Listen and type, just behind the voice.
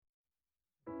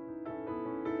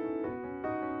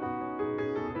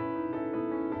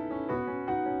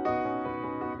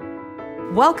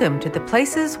Welcome to the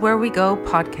Places Where We Go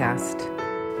podcast.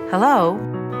 Hello,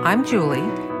 I'm Julie.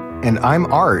 And I'm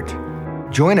Art.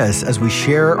 Join us as we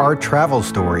share our travel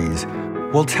stories.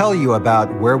 We'll tell you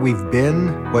about where we've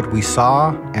been, what we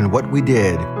saw, and what we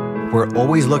did. We're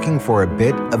always looking for a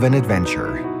bit of an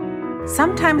adventure.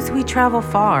 Sometimes we travel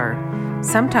far.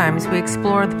 Sometimes we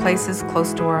explore the places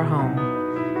close to our home.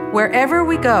 Wherever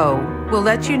we go, we'll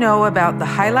let you know about the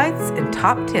highlights and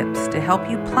top tips to help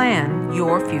you plan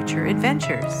your future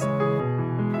adventures.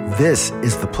 This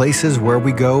is the Places Where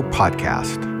We Go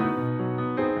podcast.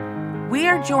 We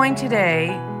are joined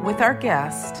today with our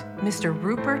guest, Mr.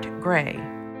 Rupert Gray.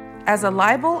 As a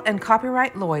libel and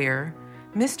copyright lawyer,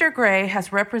 Mr. Gray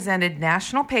has represented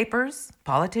national papers,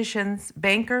 politicians,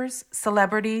 bankers,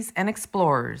 celebrities, and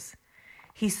explorers.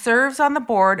 He serves on the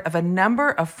board of a number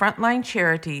of frontline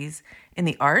charities in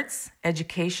the arts,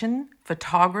 education,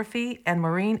 photography, and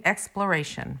marine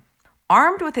exploration.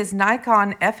 Armed with his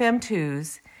Nikon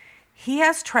FM2s, he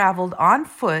has traveled on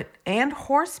foot and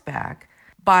horseback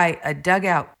by a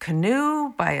dugout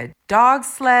canoe, by a dog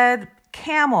sled,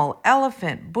 camel,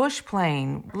 elephant, bush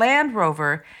plane, Land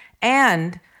Rover,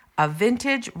 and a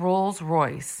vintage Rolls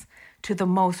Royce to the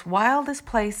most wildest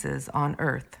places on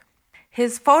Earth.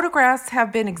 His photographs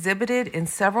have been exhibited in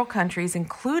several countries,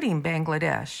 including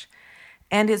Bangladesh,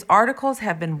 and his articles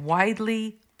have been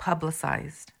widely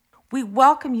publicized. We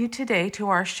welcome you today to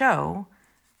our show,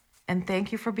 and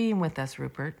thank you for being with us,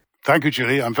 Rupert. Thank you,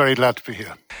 Julie. I'm very glad to be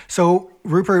here. So,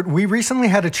 Rupert, we recently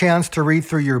had a chance to read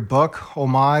through your book,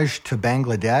 Homage to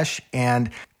Bangladesh,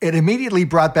 and it immediately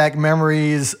brought back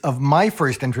memories of my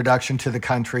first introduction to the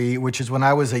country, which is when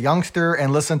I was a youngster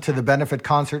and listened to the benefit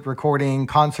concert recording,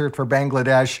 Concert for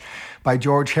Bangladesh by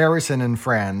George Harrison and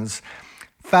Friends.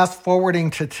 Fast forwarding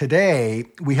to today,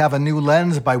 we have a new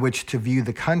lens by which to view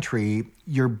the country.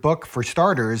 Your book, for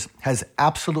starters, has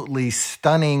absolutely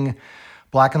stunning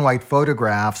black and white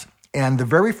photographs. And the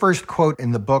very first quote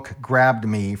in the book grabbed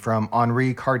me from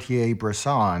Henri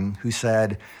Cartier-Bresson, who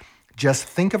said, "Just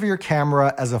think of your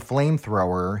camera as a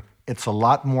flamethrower. It's a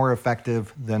lot more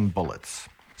effective than bullets."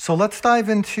 So let's dive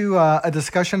into a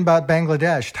discussion about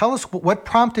Bangladesh. Tell us what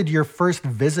prompted your first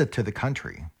visit to the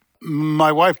country.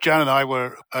 My wife, Jan, and I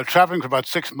were traveling for about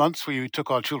 6 months. We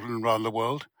took our children around the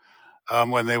world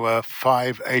when they were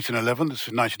 5, 8, and 11. This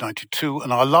was 1992.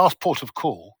 And our last port of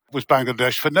call was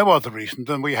Bangladesh for no other reason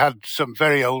than we had some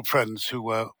very old friends who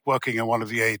were working in one of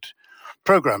the aid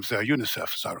programs there,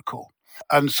 UNICEF, as I recall.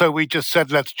 And so we just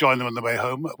said, let's join them on the way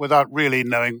home without really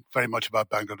knowing very much about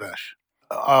Bangladesh.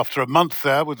 After a month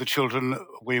there with the children,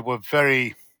 we were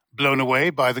very blown away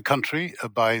by the country,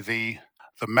 by the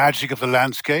magic of the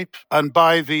landscape, and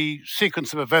by the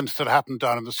sequence of events that happened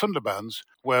down in the Sundarbans,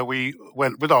 where we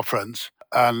went with our friends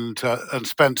and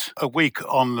spent a week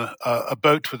on a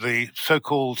boat with the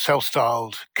so-called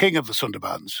self-styled king of the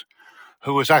Sundarbans,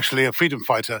 who was actually a freedom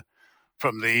fighter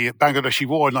from the Bangladeshi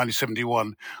War in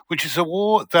 1971, which is a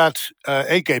war that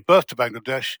A, gave birth to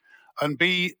Bangladesh, and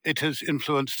B, it has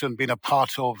influenced and been a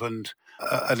part of and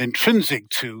intrinsic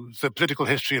to the political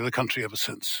history of the country ever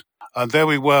since. And there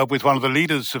we were with one of the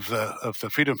leaders of the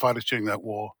freedom fighters during that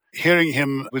war, hearing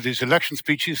him with his election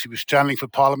speeches. He was standing for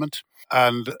parliament.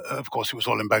 And of course, it was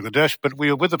all in Bangladesh. But we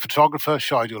were with a photographer,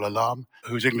 Shahidul Alam,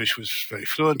 whose English was very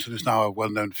fluent and is now a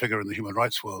well-known figure in the human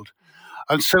rights world.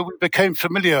 And so we became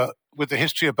familiar with the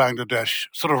history of Bangladesh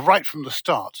sort of right from the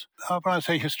start. When I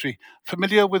say history,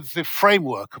 familiar with the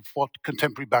framework of what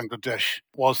contemporary Bangladesh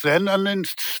was then and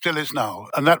still is now.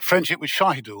 And that friendship with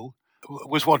Shahidul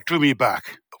was what drew me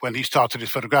back when he started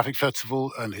his photographic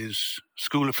festival and his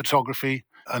school of photography.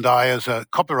 And I, as a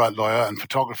copyright lawyer and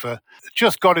photographer,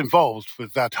 just got involved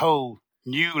with that whole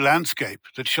new landscape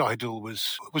that Shahidul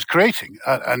was creating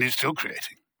and is still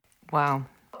creating. Wow.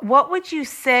 What would you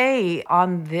say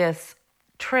on this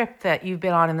trip that you've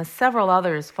been on and the several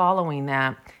others following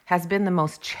that has been the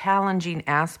most challenging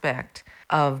aspect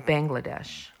of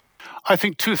Bangladesh? I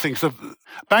think two things.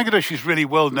 Bangladesh is really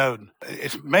well known.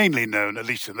 It's mainly known, at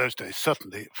least in those days,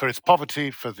 certainly, for its poverty,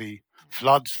 for the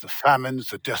floods, the famines,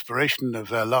 the desperation of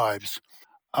their lives.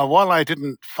 While I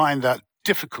didn't find that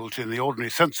difficult in the ordinary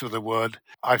sense of the word,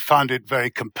 I found it very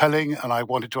compelling and I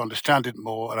wanted to understand it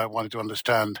more, and I wanted to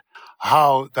understand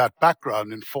how that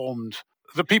background informed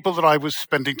the people that I was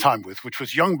spending time with, which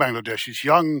was young Bangladeshis,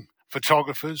 young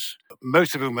photographers,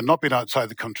 most of whom had not been outside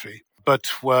the country,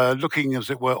 but were looking, as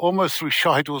it were, almost through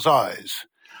Shahidul's eyes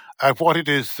at what it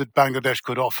is that Bangladesh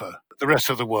could offer the rest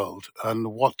of the world, and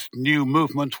what new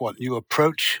movement, what new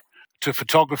approach to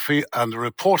photography and the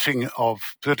reporting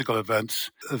of political events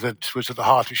that was at the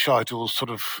heart of Shahidul's sort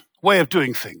of way of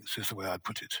doing things, is the way I'd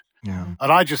put it. Yeah.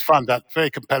 And I just found that very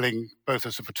compelling, both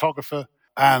as a photographer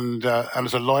and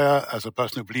as a lawyer, as a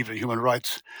person who believed in human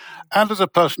rights, and as a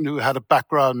person who had a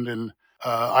background in.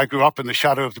 I grew up in the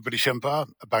shadow of the British Empire.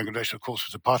 Bangladesh, of course,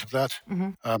 was a part of that.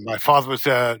 My father was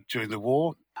there during the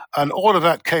war. And all of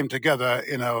that came together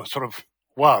in a sort of,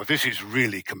 wow, this is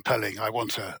really compelling. I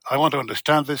want to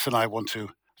understand this, and I want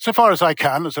to, so far as I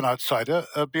can, as an outsider,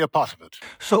 be a part of it.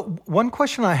 So one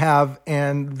question I have,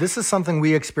 and this is something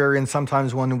we experience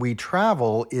sometimes when we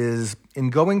travel, is in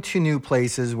going to new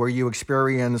places where you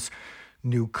experience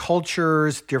new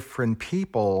cultures, different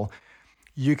people,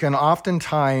 you can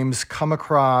oftentimes come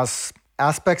across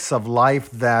aspects of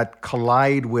life that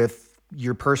collide with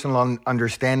your personal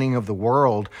understanding of the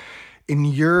world. In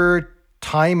your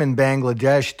time in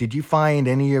Bangladesh, did you find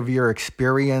any of your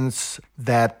experience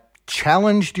that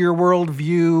challenged your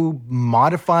worldview,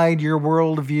 modified your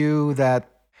worldview?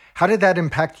 How did that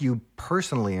impact you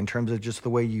personally in terms of just the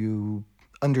way you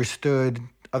understood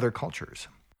other cultures?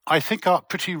 I think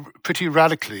pretty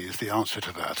radically is the answer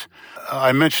to that.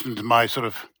 I mentioned my sort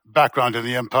of background in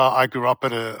the empire. I grew up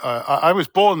I was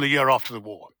born the year after the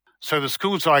war. So the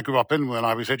schools I grew up in when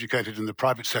I was educated in the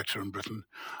private sector in Britain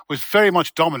was very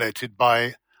much dominated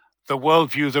by the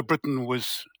worldview that Britain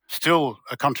was still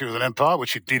a country with an empire,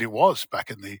 which indeed it was back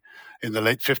in the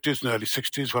late 50s and early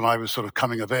 60s when I was sort of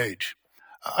coming of age.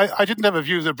 I didn't have a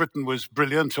view that Britain was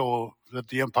brilliant or that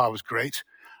the empire was great.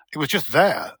 It was just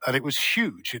there, and it was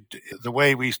huge. The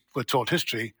way we were taught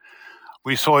history,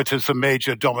 we saw it as the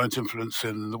major dominant influence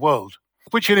in the world,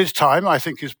 which in its time, I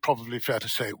think is probably fair to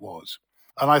say it was.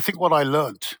 And I think what I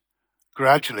learnt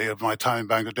gradually of my time in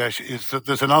Bangladesh is that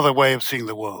there's another way of seeing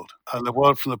the world, and the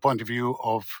world from the point of view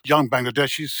of young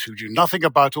Bangladeshis who knew nothing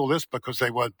about all this because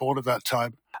they weren't born at that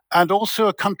time, and also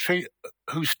a country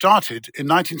who started in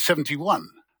 1971,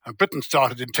 and Britain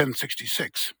started in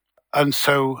 1066. And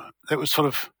so it was sort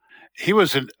of, he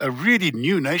was a really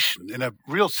new nation in a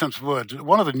real sense of the word,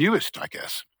 one of the newest, I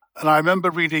guess. And I remember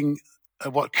reading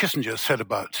what Kissinger said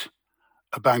about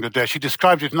Bangladesh. He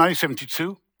described it in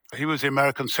 1972. He was the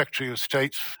American Secretary of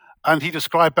State, and he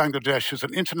described Bangladesh as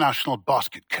an international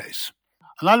basket case.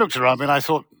 And I looked around me and I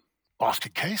thought,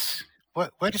 basket case? Where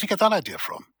did he get that idea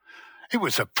from? It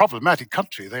was a problematic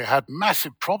country. They had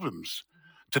massive problems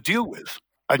to deal with.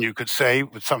 And you could say,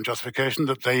 with some justification,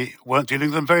 that they weren't dealing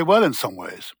with them very well in some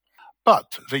ways.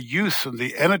 But the youth and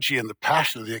the energy and the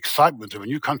passion and the excitement of a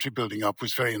new country building up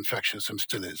was very infectious and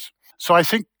still is. So I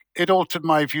think it altered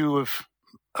my view of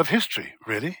history,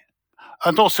 really,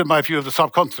 and also my view of the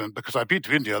subcontinent, because I'd been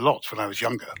to India a lot when I was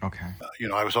younger. Okay.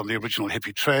 I was on the original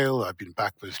hippie trail. I've been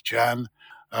back with Jan.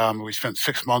 We spent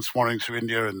 6 months wandering through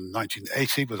India in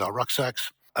 1980 with our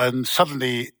rucksacks. And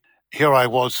suddenly, here I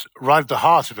was, right at the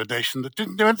heart of a nation that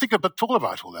didn't know anything at all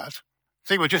about all that.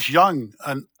 They were just young,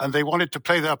 and they wanted to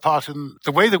play their part in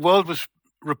the way the world was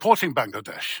reporting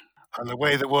Bangladesh and the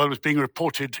way the world was being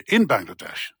reported in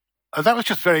Bangladesh. And that was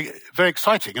just very, very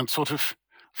exciting and sort of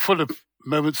full of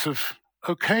moments of,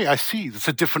 okay, I see, there's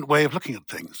a different way of looking at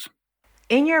things.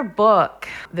 In your book,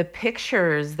 the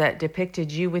pictures that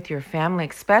depicted you with your family,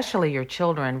 especially your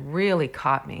children, really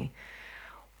caught me.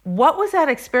 What was that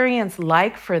experience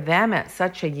like for them at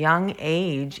such a young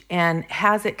age, and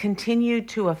has it continued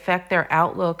to affect their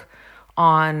outlook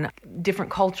on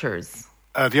different cultures?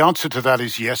 The answer to that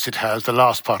is yes, it has, the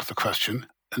last part of the question.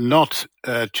 Not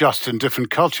just in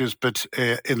different cultures, but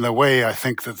in the way I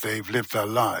think that they've lived their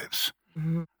lives.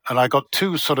 Mm-hmm. And I got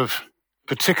two sort of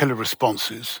particular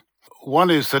responses.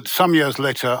 One is that some years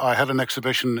later, I had an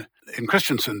exhibition in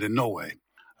Kristiansand in Norway,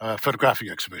 a photographic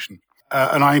exhibition.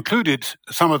 And I included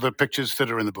some of the pictures that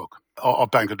are in the book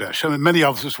of Bangladesh. I mean, many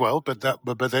others as well, but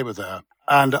they were there.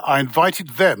 And I invited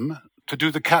them to do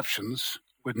the captions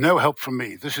with no help from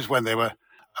me. This is when they were,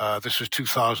 this was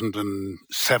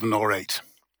 2007 or 8.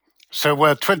 So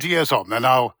we're 20 years on. They're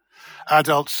now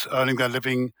adults earning their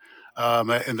living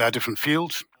in their different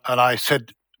fields. And I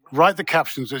said, write the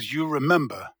captions as you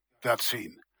remember that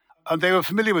scene. And they were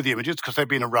familiar with the images because they've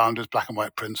been around as black and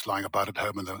white prints lying about at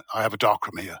home. And I have a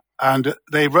darkroom here. And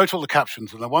they wrote all the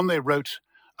captions. And the one they wrote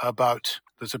about,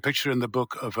 there's a picture in the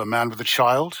book of a man with a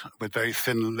child with very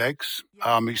thin legs.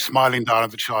 He's smiling down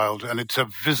at the child. And it's a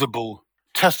visible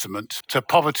testament to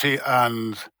poverty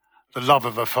and the love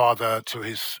of a father to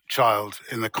his child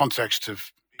in the context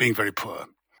of being very poor.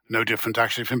 No different,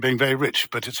 actually, from being very rich,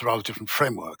 but it's a rather different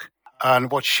framework.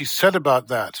 And what she said about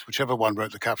that, whichever one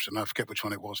wrote the caption, I forget which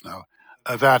one it was now,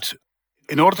 that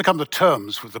in order to come to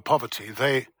terms with the poverty,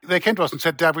 they came to us and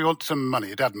said, Dad, we want some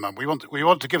money, Dad and Mum, we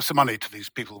want to give some money to these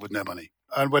people with no money.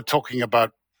 And we're talking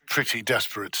about pretty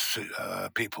desperate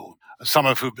people, some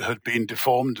of whom had been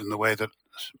deformed in the way that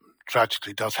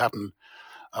tragically does happen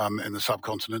in the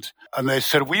subcontinent. And they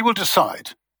said, we will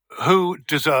decide who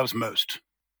deserves most.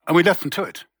 And we left them to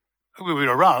it. We were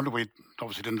around. We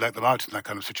obviously didn't let them out in that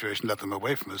kind of situation, let them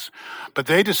away from us. But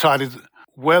they decided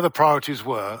where the priorities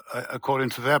were according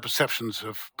to their perceptions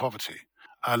of poverty.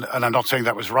 And I'm not saying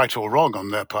that was right or wrong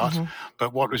on their part,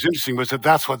 but what was interesting was that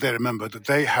that's what they remembered, that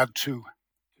they had to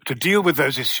deal with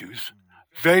those issues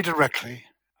very directly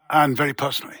and very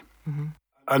personally.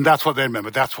 And that's what they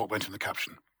remembered. That's what went in the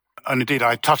caption. And indeed,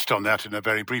 I touched on that in a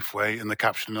very brief way in the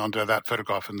caption under that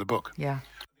photograph in the book. Yeah.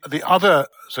 The other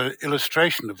sort of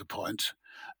illustration of the point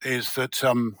is that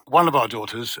one of our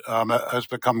daughters has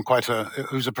become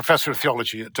who's a professor of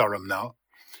theology at Durham now,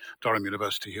 Durham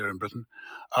University here in Britain.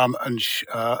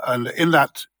 And in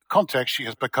that context, she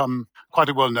has become quite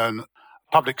a well-known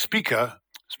public speaker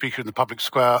in the public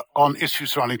square on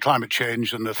issues surrounding climate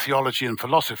change and the theology and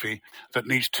philosophy that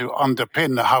needs to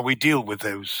underpin how we deal with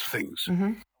those things.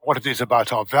 What it is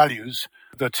about our values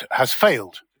that has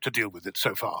failed to deal with it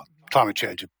so far. Climate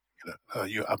change,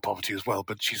 and poverty as well,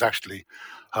 but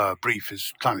her brief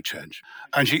is climate change.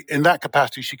 And in that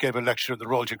capacity, she gave a lecture at the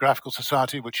Royal Geographical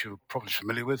Society, which you're probably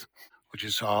familiar with, which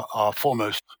is our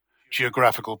foremost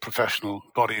geographical professional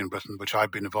body in Britain, which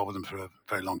I've been involved with them for a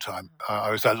very long time.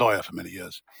 I was their lawyer for many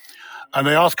years. And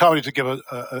they asked Carmody to give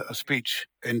a speech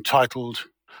entitled,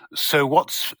 So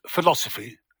What's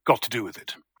Philosophy Got to Do with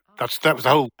It? That was the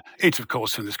whole, it of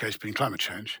course in this case being climate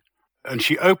change. And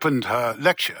she opened her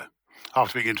lecture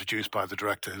after being introduced by the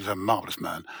director, who's a marvellous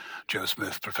man,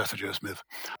 Professor Joe Smith.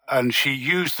 And she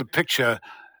used the picture,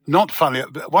 not funny,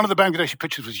 one of the Bangladeshi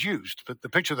pictures was used, but the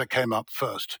picture that came up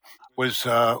first was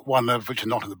one of which is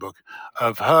not in the book,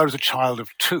 of her as a child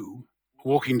of 2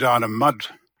 walking down a mud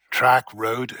track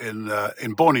road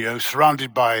in Borneo,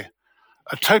 surrounded by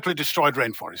a totally destroyed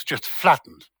rainforest, just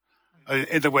flattened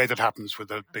in the way that happens with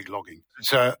the big logging.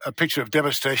 It's a picture of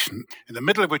devastation, in the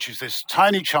middle of which is this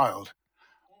tiny child,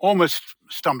 almost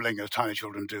stumbling as tiny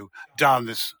children do, down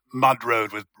this mud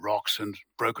road with rocks and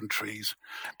broken trees.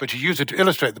 But she used it to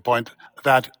illustrate the point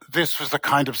that this was the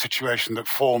kind of situation that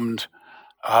formed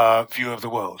her view of the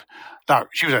world. Now,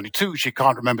 she was only 2, she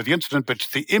can't remember the incident, but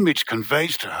the image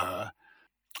conveys to her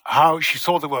how she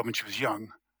saw the world when she was young,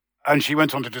 and she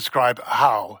went on to describe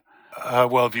how her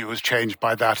worldview was changed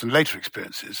by that and later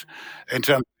experiences in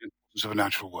terms of a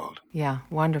natural world. Yeah,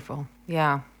 wonderful.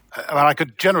 Yeah. I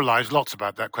could generalize lots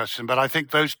about that question, but I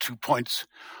think those 2 points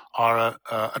are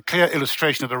a clear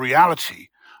illustration of the reality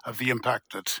of the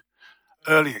impact that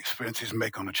early experiences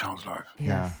make on a child's life.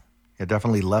 Yes. Yeah,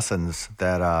 definitely lessons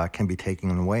that can be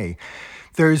taken away.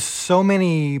 There's so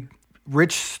many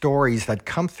rich stories that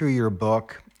come through your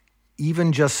book,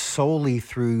 even just solely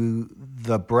through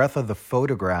the breadth of the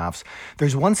photographs.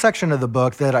 There's one section of the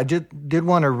book that I did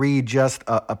want to read just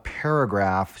a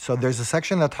paragraph. So there's a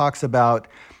section that talks about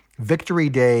Victory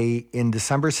Day in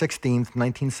December 16th,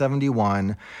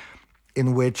 1971,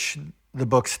 in which the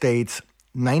book states,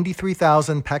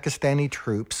 93,000 Pakistani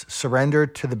troops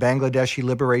surrendered to the Bangladeshi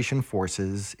Liberation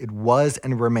Forces. It was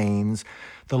and remains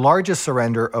the largest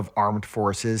surrender of armed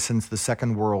forces since the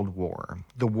Second World War.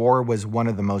 The war was one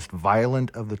of the most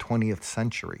violent of the 20th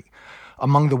century.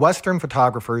 Among the Western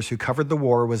photographers who covered the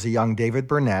war was a young David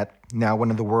Burnett, now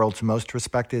one of the world's most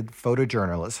respected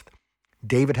photojournalists.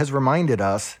 David has reminded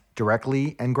us,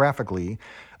 directly and graphically,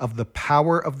 of the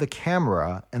power of the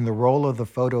camera and the role of the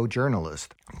photojournalist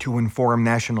to inform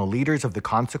national leaders of the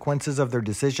consequences of their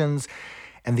decisions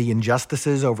and the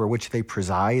injustices over which they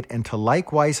preside, and to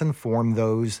likewise inform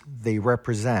those they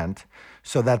represent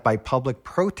so that by public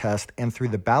protest and through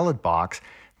the ballot box,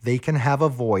 they can have a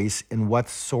voice in what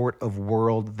sort of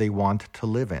world they want to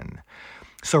live in.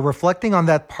 So reflecting on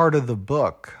that part of the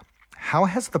book, how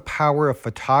has the power of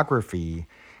photography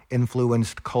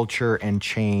influenced culture and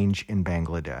change in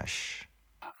Bangladesh?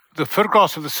 The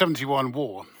photographs of the 71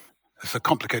 war is a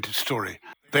complicated story.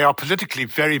 They are politically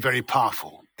very, very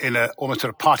powerful in almost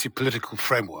a party political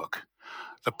framework.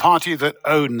 The party that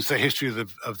owns the history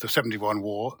of the 71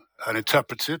 war and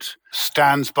interprets it,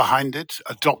 stands behind it,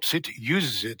 adopts it,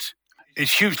 uses it,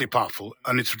 is hugely powerful.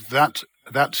 And it's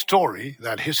that story,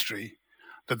 that history,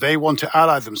 that they want to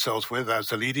ally themselves with as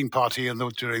the leading party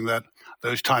during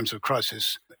those times of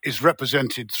crisis, is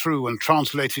represented through and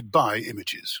translated by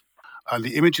images. And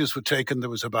the images were taken, there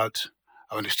was about,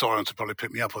 historians will probably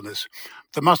pick me up on this,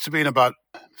 there must have been about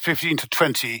 15 to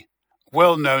 20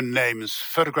 well-known names,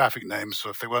 photographic names,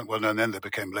 so if they weren't well-known then, they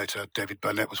became later, David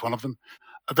Burnett was one of them,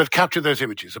 that captured those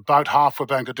images. About half were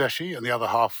Bangladeshi, and the other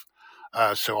half,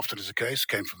 so often is the case,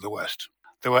 came from the West.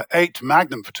 There were 8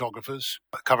 Magnum photographers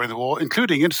covering the war,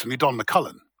 including, instantly, Don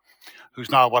McCullen, who's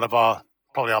now one of our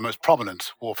probably our most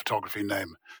prominent war photography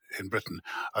name in Britain.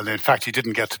 And in fact, he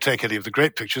didn't get to take any of the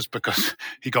great pictures because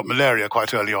he got malaria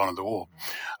quite early on in the war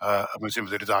and was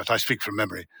invalidated out. I speak from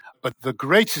memory. But the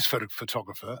greatest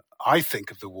photographer, I think,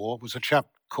 of the war was a chap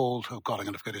called, I'm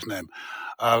going to forget his name,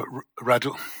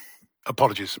 Radu.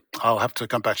 Apologies. I'll have to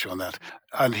come back to you on that.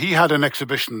 And he had an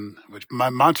exhibition which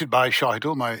mounted by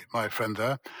Shahidul, my friend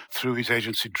there, through his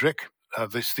agency Drick,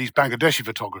 these Bangladeshi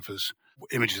photographers,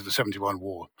 images of the 71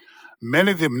 war.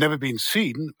 Many of them never been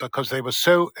seen because they were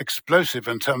so explosive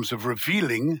in terms of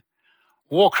revealing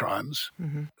war crimes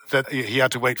that he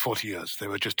had to wait 40 years. They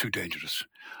were just too dangerous.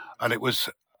 And it was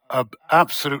an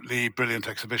absolutely brilliant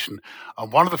exhibition.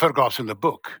 And one of the photographs in the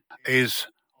book is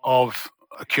of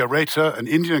a curator, an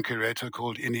Indian curator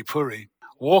called Inni Puri,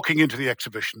 walking into the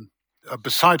exhibition.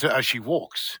 Beside her as she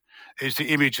walks is the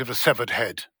image of a severed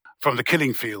head from the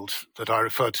killing fields that I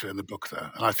referred to in the book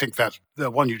there. And I think that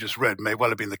the one you just read may well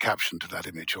have been the caption to that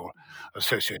image or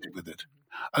associated with it.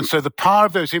 And so the power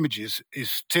of those images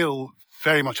is still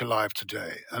very much alive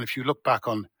today. And if you look back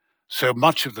on so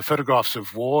much of the photographs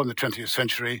of war in the 20th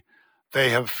century,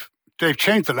 they've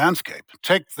changed the landscape.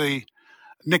 Take the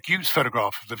Nick Ute's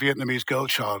photograph of the Vietnamese girl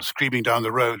child screaming down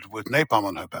the road with napalm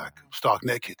on her back, stark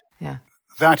naked. Yeah.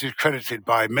 That is credited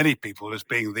by many people as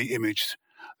being the image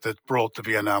that brought the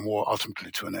Vietnam War ultimately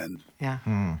to an end. Yeah.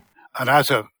 And as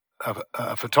a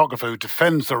photographer who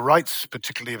defends the rights,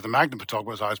 particularly of the Magnum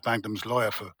photographers, I was Magnum's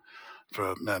lawyer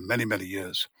for many, many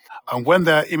years. And when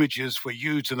their images were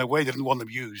used in a way they didn't want them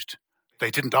used,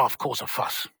 they didn't, of course, a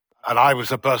fuss. And I was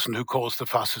the person who caused the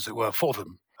fuss, as it were, for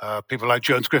them. People like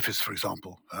Jones Griffiths, for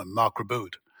example, Mark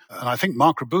Raboud. And I think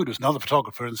Mark Raboud was another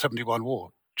photographer in the 71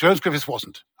 war. Jones Griffiths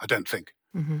wasn't, I don't think.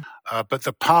 But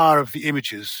the power of the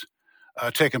images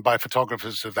taken by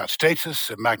photographers of that status,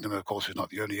 and Magnum, of course, is not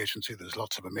the only agency. There's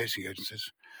lots of amazing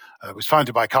agencies. It was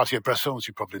founded by Cartier-Bresson, as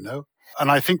you probably know. And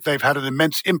I think they've had an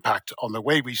immense impact on the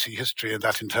way we see history, and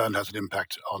that in turn has an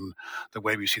impact on the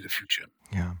way we see the future.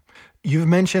 Yeah. You've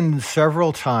mentioned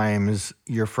several times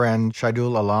your friend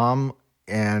Shahidul Alam,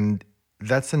 and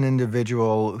that's an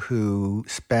individual who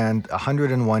spent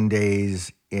 101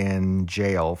 days in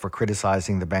jail for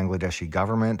criticizing the Bangladeshi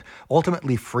government,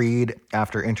 ultimately freed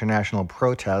after international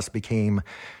protests, became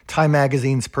Time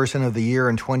Magazine's Person of the Year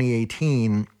in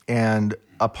 2018, and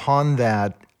upon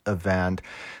that event,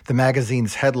 the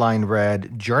magazine's headline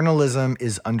read, "Journalism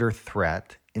is under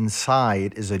threat.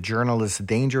 Inside is a journalist's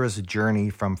dangerous journey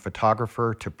from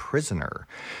photographer to prisoner."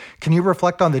 Can you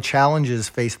reflect on the challenges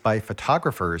faced by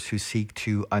photographers who seek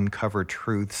to uncover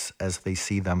truths as they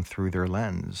see them through their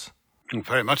lens?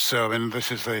 Very much so. I mean,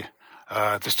 this is the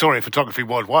story of photography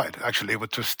worldwide, actually,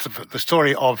 with the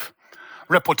story of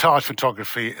reportage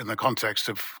photography in the context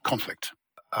of conflict.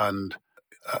 And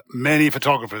many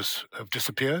photographers have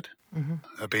disappeared,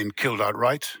 have been killed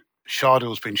outright.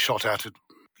 Shahidul's been shot at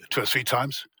 2 or 3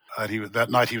 times. And that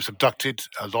night he was abducted.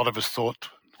 A lot of us thought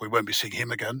we won't be seeing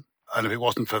him again. And if it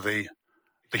wasn't for the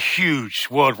huge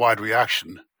worldwide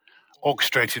reaction,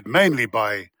 orchestrated mainly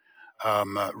by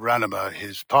Ranama,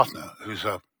 his partner, who's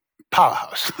a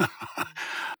powerhouse,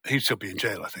 he'd still be in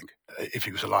jail, I think, if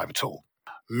he was alive at all.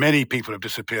 Many people have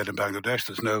disappeared in Bangladesh.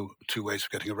 There's no 2 ways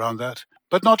of getting around that.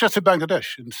 But not just in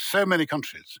Bangladesh, in so many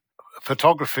countries.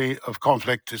 Photography of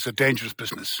conflict is a dangerous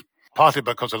business. Partly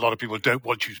because a lot of people don't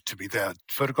want you to be there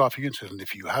photographing it, and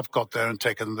if you have got there and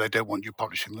taken them, they don't want you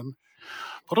publishing them.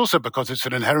 But also because it's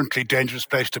an inherently dangerous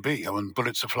place to be, when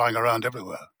bullets are flying around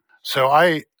everywhere. So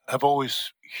I have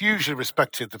always hugely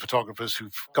respected the photographers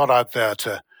who've got out there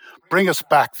to bring us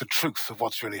back the truth of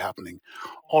what's really happening,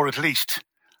 or at least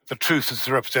the truth is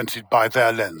represented by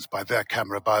their lens, by their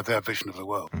camera, by their vision of the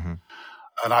world.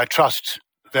 And I trust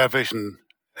their vision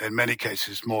in many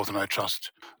cases more than I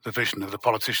trust the vision of the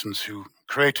politicians who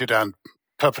created and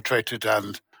perpetrated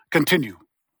and continue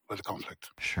with the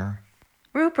conflict. Sure.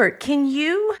 Rupert, can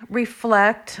you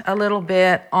reflect a little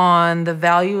bit on the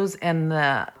values and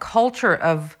the culture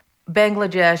of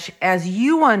Bangladesh as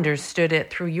you understood it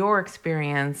through your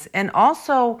experience? And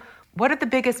also, what are the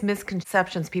biggest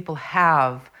misconceptions people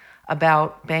have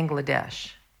about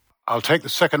Bangladesh? I'll take the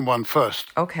second one first,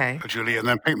 okay, Julie, and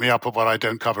then pick me up on what I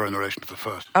don't cover in relation to the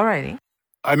first. All righty.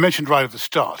 I mentioned right at the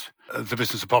start the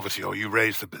business of poverty, or you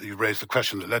raised the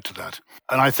question that led to that.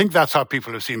 And I think that's how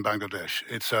people have seen Bangladesh.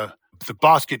 It's the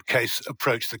basket case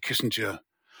approach that Kissinger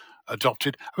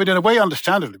adopted. I mean, in a way,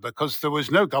 understandably, because there was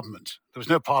no government, there was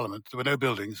no parliament, there were no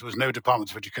buildings, there was no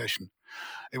departments of education.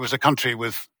 It was a country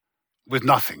with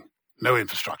nothing, no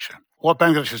infrastructure. What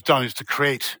Bangladesh has done is to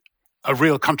create a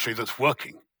real country that's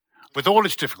working, with all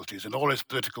its difficulties and all its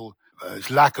its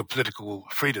lack of political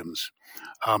freedoms,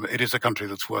 it is a country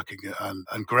that's working,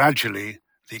 and gradually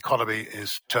the economy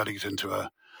is turning it into a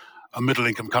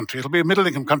middle-income country. It'll be a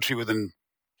middle-income country within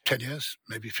 10 years,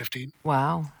 maybe 15.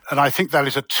 Wow. And I think that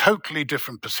is a totally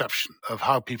different perception of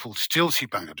how people still see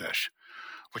Bangladesh,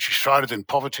 which is shrouded in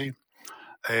poverty,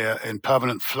 in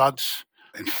permanent floods,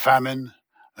 in famine,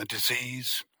 and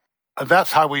disease. And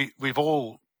that's how we've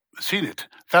all seen it.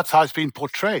 That's how it's been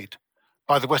portrayed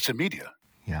by the Western media.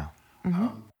 Yeah.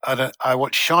 And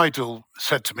what Shahidul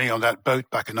said to me on that boat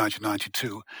back in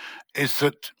 1992 is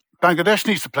that Bangladesh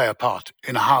needs to play a part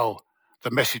in how the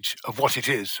message of what it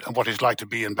is and what it's like to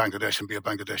be in Bangladesh and be a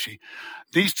Bangladeshi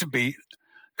needs to be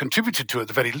contributed to, at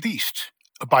the very least,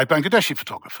 by Bangladeshi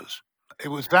photographers. It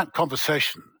was that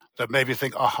conversation that made me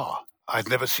think, aha, I'd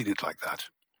never seen it like that.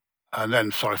 And then,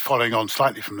 following on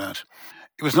slightly from that,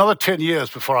 it was another 10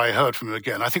 years before I heard from him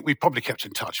again. I think we probably kept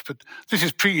in touch, but this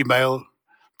is pre-email,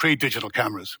 pre-digital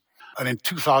cameras. And in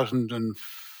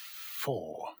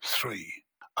 2004, 3,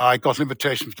 I got an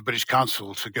invitation from the British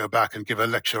Council to go back and give a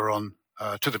lecture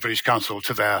to the British Council,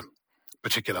 to their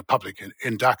particular public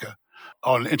in Dhaka,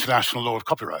 on international law of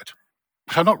copyright,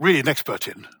 which I'm not really an expert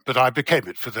in, but I became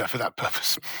it for that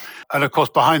purpose. And of course,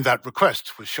 behind that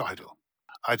request was Shahidul.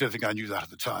 I don't think I knew that at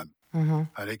the time. And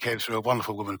it came through a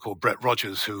wonderful woman called Brett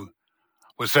Rogers, who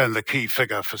was then the key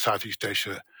figure for Southeast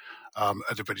Asia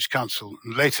at the British Council,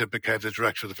 and later became the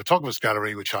director of the Photographers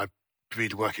Gallery, which I've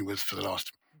been working with for the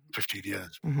last 15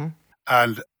 years.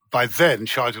 And by then,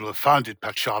 Shahidul had founded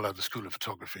Pathshala, the School of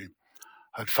Photography,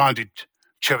 had founded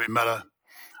Cherry Mela,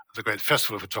 the great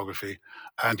festival of photography,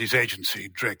 and his agency,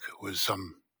 Drick, was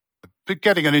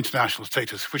getting an international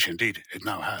status, which indeed it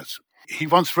now has. He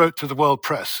once wrote to the World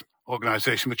Press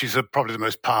Organization, which is probably the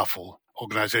most powerful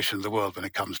organization in the world when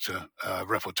it comes to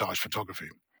reportage photography,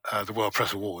 the World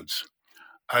Press Awards.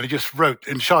 And he just wrote,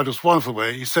 in Shahidul's wonderful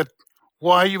way, he said,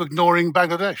 why are you ignoring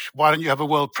Bangladesh? Why don't you have a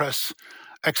World Press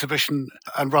exhibition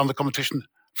and run the competition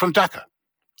from Dhaka,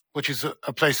 which is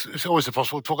a place, it's always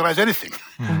impossible to organize anything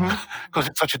because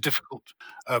it's such a difficult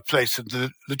place in the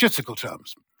logistical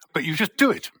terms. But you just do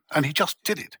it. And he just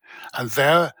did it. And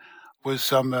there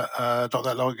was, not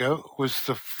that long ago, was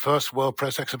the first World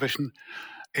Press exhibition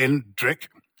in Drick,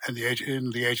 in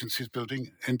the agency's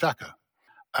building in Dhaka.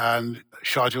 And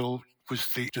Shahidul was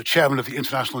the chairman of the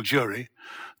international jury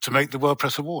to make the World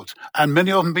Press Awards. And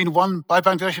many of them been won by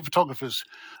Bangladeshi photographers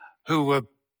who were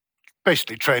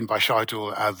basically trained by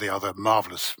Shahidul and the other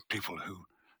marvelous people who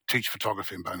teach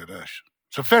photography in Bangladesh.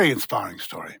 It's a very inspiring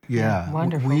story. Yeah,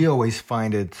 wonderful. We always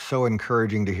find it so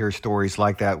encouraging to hear stories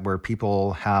like that where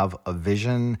people have a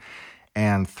vision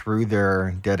and through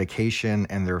their dedication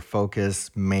and their focus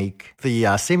make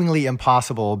the seemingly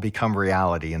impossible become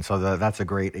reality. And so that's a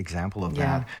great example of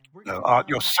that. No,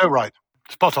 you're so right.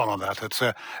 Spot on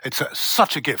that. It's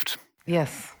such a gift.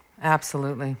 Yes,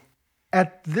 absolutely.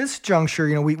 At this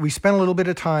juncture, we spent a little bit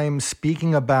of time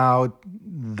speaking about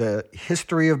the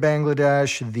history of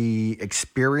Bangladesh, the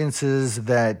experiences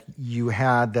that you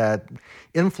had that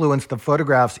influenced the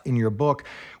photographs in your book.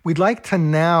 We'd like to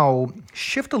now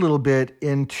shift a little bit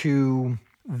into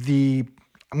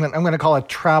I'm going to call it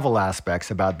travel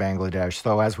aspects about Bangladesh.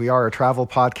 So as we are a travel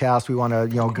podcast, we want to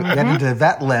get into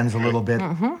that lens a little bit.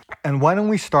 And why don't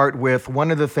we start with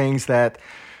one of the things that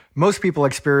most people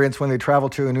experience when they travel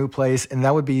to a new place, and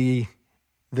that would be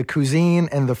the cuisine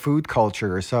and the food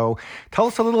culture. So tell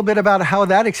us a little bit about how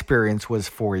that experience was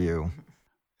for you.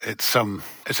 It's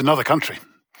another country,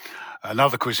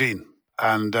 another cuisine.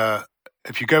 And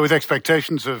if you go with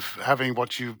expectations of having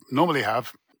what you normally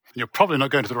have, you're probably not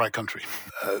going to the right country.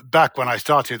 Back when I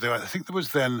started, I think there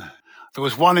was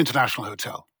one international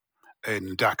hotel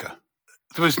in Dhaka.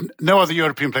 There was no other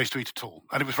European place to eat at all.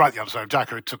 And it was right the other side of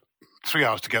Dhaka. It took 3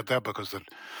 hours to get there because the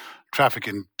traffic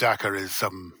in Dhaka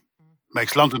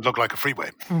makes London look like a freeway.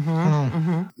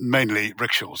 Mainly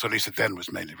rickshaws, at least it then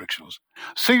was mainly rickshaws.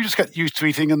 So you just get used to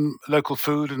eating in local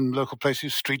food and local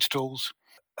places, street stalls.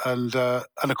 And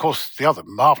of course, the other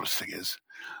marvelous thing is,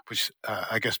 which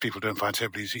I guess people don't find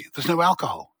terribly easy, there's no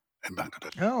alcohol in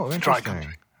Bangladesh. Oh, it's interesting. a dry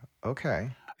country.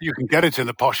 Okay. You can get it in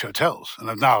the posh hotels.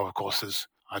 And now, of course, there's,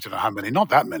 I don't know how many, not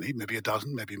that many, maybe a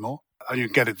dozen, maybe more. And you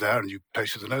can get it there and you pay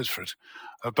through the nose for it.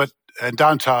 But in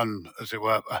downtown, as it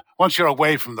were, once you're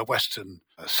away from the Western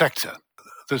sector,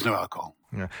 there's no alcohol.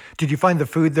 Yeah. Did you find the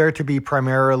food there to be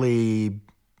primarily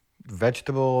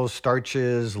vegetables,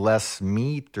 starches, less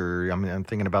meat? Or I'm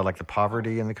thinking about like the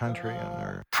poverty in the country.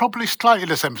 Probably slightly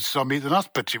less emphasis on meat than us,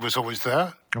 but it was always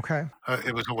there. Okay.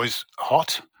 It was always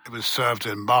hot. It was served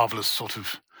in marvelous sort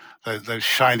of those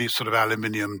shiny sort of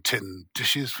aluminium tin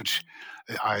dishes, which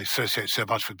I associate so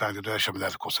much with Bangladesh. I mean,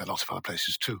 of course, there are lots of other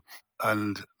places too.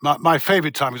 And my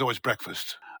favorite time is always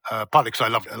breakfast, partly because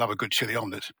I love a good chili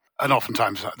omelette. And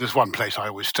oftentimes there's one place I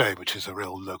always stay, which is a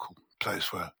real local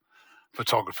place where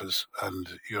photographers and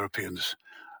Europeans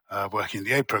working in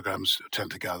the aid programs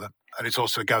tend to gather. And it's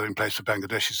also a gathering place for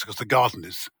Bangladeshis because the garden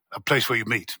is a place where you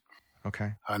meet.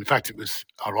 Okay. And in fact, it was,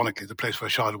 ironically, the place where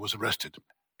Charlotte was arrested.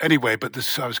 Anyway, but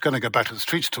I was going to go back to the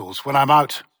street stalls. When I'm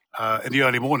out in the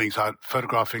early mornings, out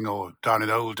photographing or down in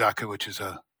Old Dhaka, which is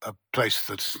a place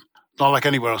that's not like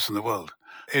anywhere else in the world.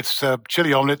 It's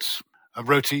chili omelettes, a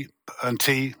roti and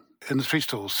tea in the street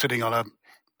stalls, sitting on a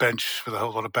bench with a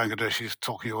whole lot of Bangladeshis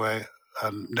talking away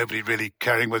and nobody really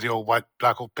caring whether you're white,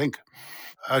 black or pink.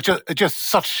 I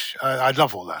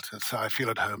love all that. I feel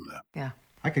at home there. Yeah.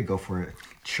 I could go for a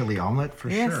chili omelet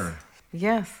for sure.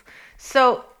 Yes.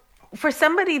 So for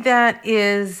somebody that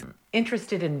is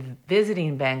interested in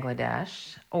visiting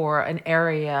Bangladesh or an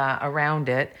area around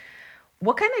it,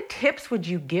 what kind of tips would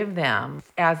you give them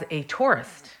as a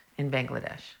tourist in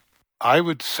Bangladesh? I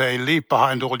would say leave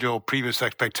behind all your previous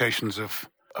expectations of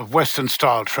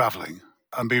Western-style traveling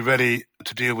and be ready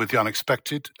to deal with the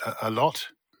unexpected a lot.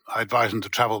 I advise them to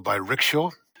travel by rickshaw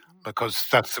because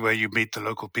that's the way you meet the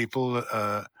local people.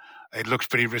 It looks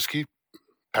pretty risky.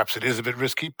 Perhaps it is a bit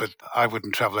risky, but I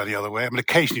wouldn't travel any other way. I mean,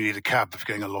 occasionally you need a cab if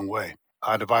you're going a long way.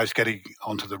 I'd advise getting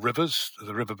onto the rivers,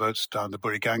 the riverboats down the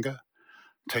Buriganga,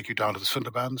 take you down to the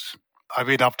Sundarbans. I've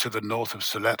been up to the north of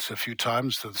Sylhet a few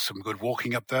times. There's some good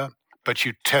walking up there. But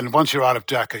once you're out of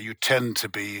Dhaka, you tend to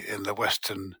be in the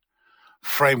Western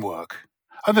framework.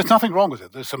 And there's nothing wrong with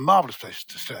it. There's some marvelous places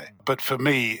to stay. But for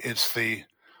me, it's the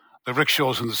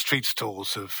rickshaws and the street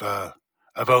stalls of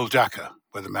Old Dhaka,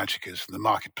 where the magic is, and the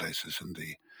marketplaces, and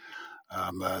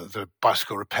the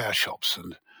bicycle repair shops,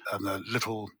 and the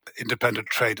little independent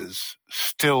traders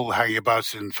still hanging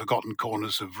about in forgotten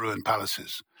corners of ruined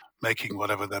palaces, making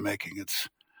whatever they're making.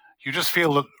 You just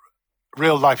feel that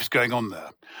real life is going on there.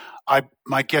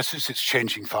 My guess is it's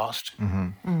changing fast.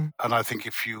 Mm-hmm. Mm. And I think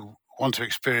if you want to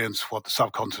experience what the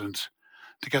subcontinent,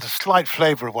 to get a slight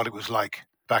flavor of what it was like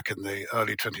back in the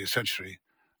early 20th century,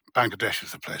 Bangladesh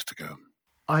is the place to go.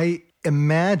 I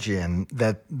imagine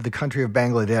that the country of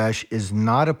Bangladesh is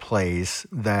not a place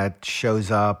that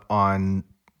shows up on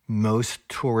most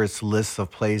tourist lists of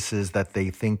places that they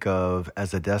think of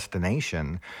as a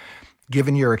destination.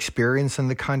 Given your experience in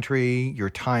the country, your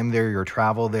time there, your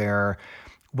travel there,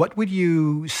 what would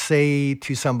you say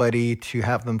to somebody to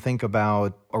have them think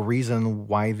about a reason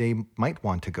why they might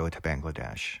want to go to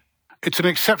Bangladesh? It's an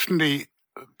exceptionally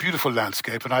beautiful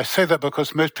landscape, and I say that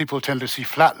because most people tend to see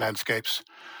flat landscapes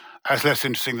as less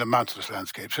interesting than mountainous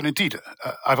landscapes. And indeed,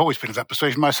 I've always been of that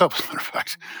persuasion myself, as a matter of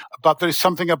fact. But there is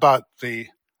something about the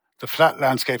flat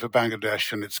landscape of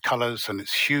Bangladesh and its colours and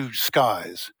its huge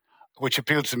skies, which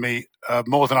appealed to me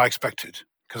more than I expected,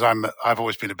 because I've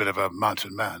always been a bit of a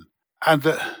mountain man. And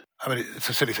it's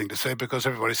a silly thing to say because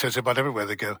everybody says it about everywhere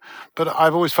they go. But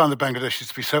I've always found the Bangladeshis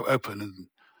to be so open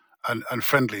and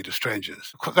friendly to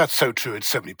strangers. That's so true in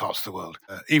so many parts of the world,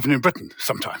 even in Britain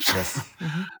sometimes. Yes.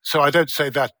 Mm-hmm. So I don't say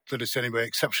that it's in any way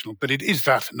exceptional, but it is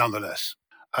that nonetheless.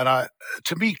 And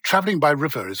to me, traveling by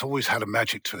river has always had a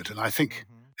magic to it. And I think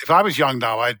if I was young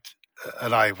now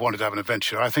and I wanted to have an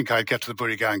adventure, I think I'd get to the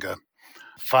Buriganga,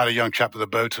 find a young chap with a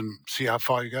boat and see how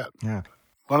far you get. Yeah.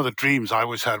 One of the dreams I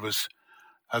always had was,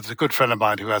 there's a good friend of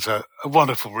mine who has a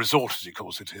wonderful resort, as he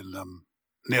calls it, in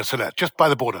near Sylhet, just by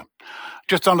the border,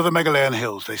 just under the Megalayan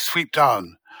hills. They sweep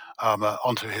down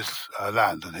onto his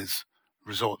land and his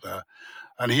resort there.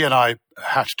 And he and I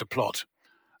hatched a plot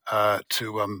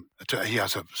he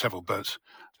has several boats,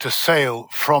 to sail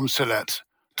from Sylhet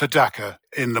to Dhaka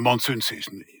in the monsoon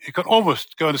season. You can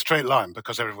almost go in a straight line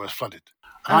because everywhere's flooded.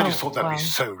 And I just thought that would be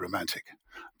so romantic.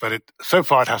 But so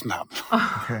far it hasn't happened.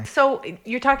 Okay. So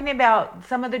you're talking about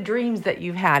some of the dreams that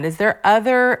you've had. Is there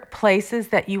other places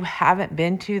that you haven't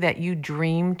been to that you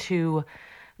dream to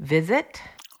visit?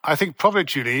 I think probably,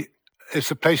 Julie, it's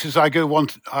the places I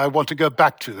want to go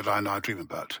back to that I now dream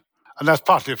about. And that's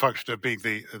partly a function of being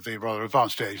the rather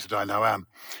advanced age that I now am.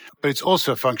 But it's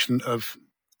also a function of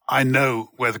I know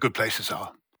where the good places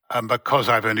are. And because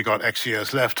I've only got X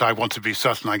years left, I want to be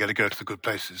certain I'm going to go to the good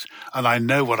places. And I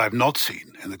know what I've not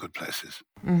seen in the good places.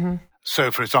 Mm-hmm.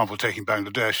 So, for example, taking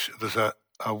Bangladesh, there's a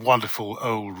wonderful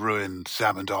old ruined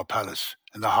Zamindar palace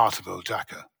in the heart of Old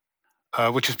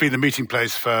Dhaka, which has been the meeting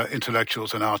place for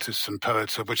intellectuals and artists and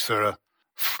poets, of which there are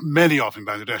many of in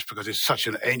Bangladesh because it's such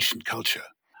an ancient culture.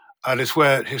 And it's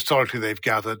where historically they've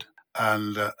gathered,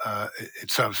 and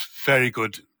it serves very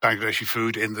good Bangladeshi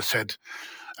food in the said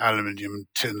aluminium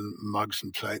tin mugs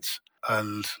and plates.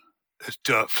 And There's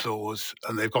dirt floors,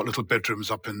 and they've got little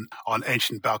bedrooms up on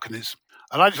ancient balconies.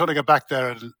 And I just want to go back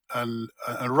there and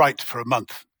write for a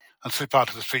month and slip out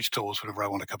to the street stalls whenever I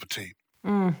want a cup of tea.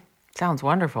 Sounds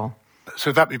wonderful.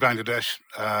 So that'd be Bangladesh.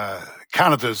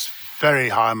 Canada's very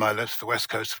high on my list, the west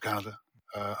coast of Canada.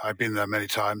 I've been there many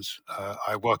times.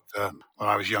 I worked there when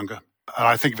I was younger. And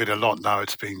I think of it a lot now.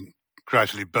 It's being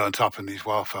gradually burnt up in these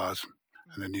wildfires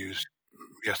in the news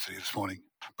yesterday, this morning.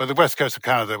 But the west coast of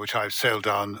Canada, which I've sailed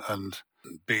down and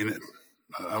been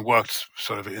and worked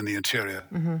sort of in the interior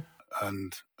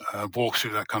and walked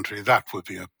through that country, that would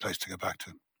be a place to go back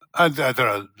to. And there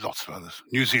are lots of others.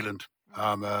 New Zealand,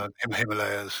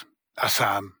 Himalayas,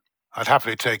 Assam. I'd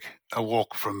happily take a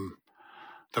walk from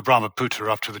the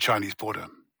Brahmaputra up to the Chinese border.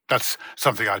 That's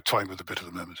something I'm toying with a bit at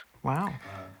the moment. Wow.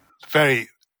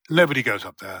 Nobody goes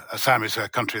up there. Assam is a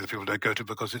country that people don't go to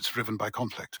because it's riven by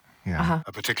conflict,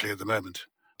 particularly at the moment.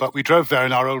 But we drove there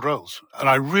in our old Rolls, and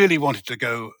I really wanted to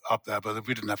go up there, but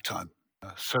we didn't have time.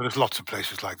 So there's lots of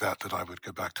places like that I would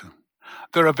go back to.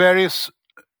 There are various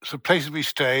places we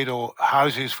stayed or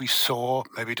houses we saw,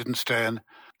 maybe didn't stay in,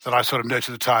 that I sort of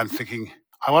noted at the time thinking,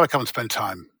 I want to come and spend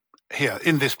time here,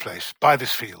 in this place, by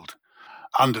this field,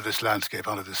 under this landscape,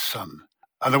 under this sun.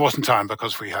 And there wasn't time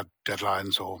because we had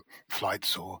deadlines or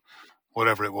flights or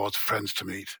whatever it was, friends to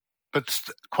meet. But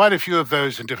quite a few of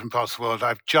those in different parts of the world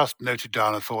I've just noted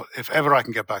down and thought, if ever I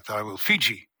can get back there, I will.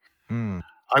 Fiji.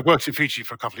 I worked in Fiji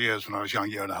for a couple of years when I was young,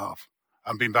 year and a half.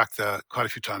 I've been back there quite a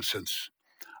few times since.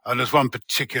 And there's one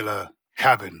particular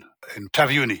cabin in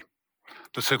Taveuni,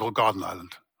 the so-called Garden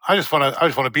Island. I just want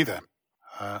to be there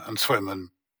and swim and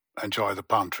enjoy the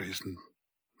palm trees and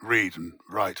read and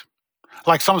write.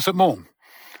 Like Somerset Maugham,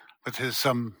 with his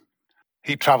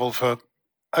he travelled for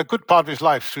a good part of his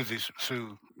life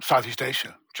through Southeast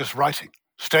Asia, just writing,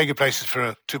 staying in places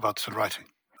for 2 months and writing.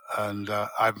 And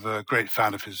I'm a great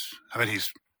fan of his. I mean,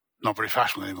 he's not very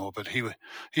fashionable anymore, but he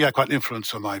had quite an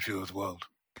influence on my view of the world.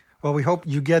 Well, we hope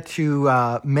you get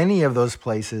to many of those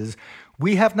places.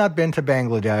 We have not been to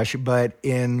Bangladesh, but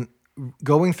in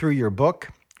going through your book,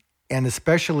 and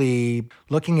especially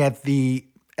looking at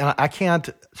and I can't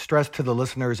stress to the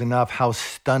listeners enough how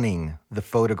stunning the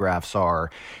photographs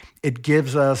are. It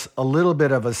gives us a little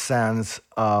bit of a sense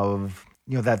of,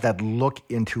 that look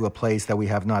into a place that we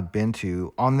have not been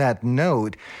to. On that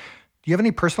note, do you have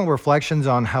any personal reflections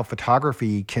on how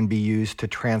photography can be used to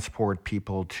transport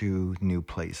people to new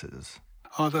places?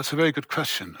 Oh, that's a very good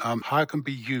question. How it can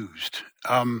be used?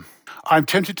 I'm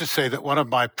tempted to say that one of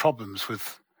my problems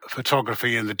with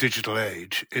photography in the digital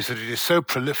age is that it is so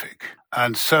prolific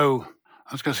and so,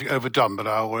 I was going to say overdone, but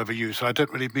I'll overuse, and I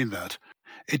don't really mean that.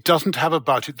 It doesn't have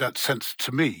about it that sense,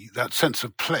 to me, that sense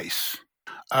of place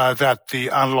that the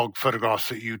analog photographs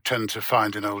that you tend to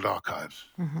find in old archives.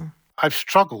 I've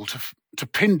struggled to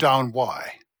pin down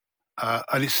why.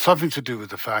 And it's something to do with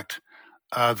the fact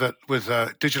that with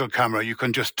a digital camera, you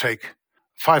can just take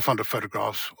 500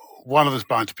 photographs. One of them's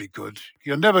bound to be good.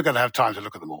 You're never going to have time to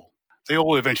look at them all. They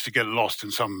all eventually get lost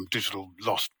in some digital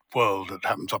lost world that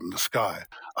happens up in the sky.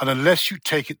 And unless you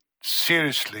take it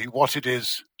seriously, what it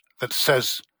is that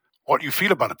says what you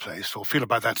feel about a place or feel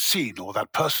about that scene or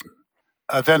that person,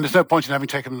 then there's no point in having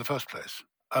taken them in the first place.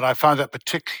 And I found that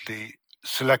particularly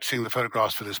selecting the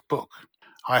photographs for this book.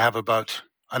 I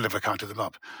never counted them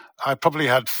up. I probably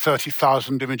had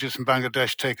 30,000 images from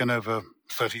Bangladesh taken over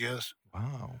 30 years.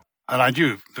 Wow. And I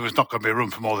knew there was not going to be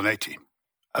room for more than 80.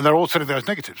 And they're all sitting there as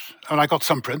negatives. I mean, I got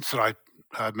some prints that I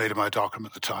had made in my darkroom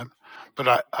at the time,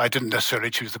 but I didn't necessarily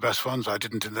choose the best ones. I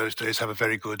didn't in those days have a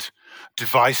very good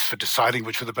device for deciding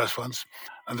which were the best ones.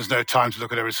 And there's no time to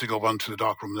look at every single one through the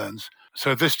darkroom lens.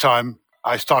 So this time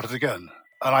I started again.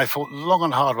 And I thought long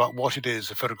and hard about what it is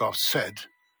a photograph said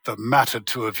that mattered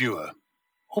to a viewer,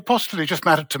 or possibly just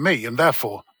mattered to me, and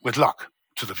therefore, with luck,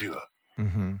 to the viewer.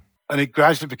 And it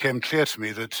gradually became clear to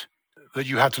me that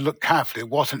you had to look carefully at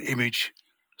what an image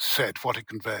said, what it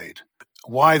conveyed,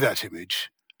 why that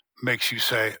image makes you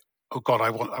say, oh God,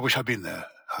 I wish I'd been there.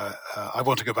 I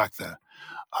want to go back there.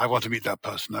 I want to meet that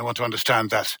person. I want to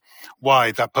understand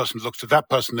why that person looks at that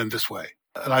person in this way.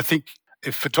 And I think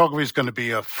if photography is going to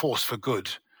be a force for good,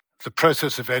 the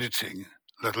process of editing,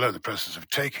 let alone the process of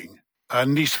taking,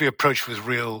 needs to be approached with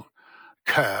real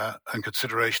care and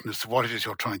consideration as to what it is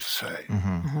you're trying to say.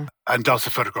 And does the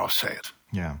photograph say it?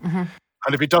 Yeah.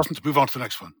 And if it doesn't, move on to the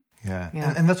next one. Yeah.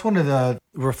 And that's one of the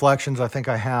reflections I think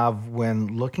I have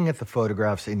when looking at the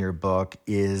photographs in your book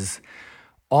is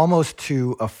almost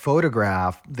to a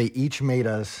photograph, they each made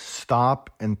us stop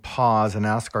and pause and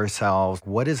ask ourselves,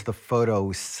 what is the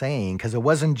photo saying? Because it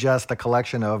wasn't just a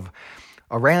collection of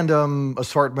a random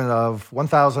assortment of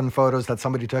 1,000 photos that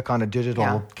somebody took on a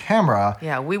digital camera.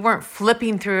 Yeah, we weren't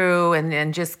flipping through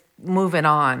and just moving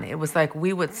on. It was like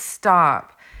we would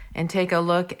stop and take a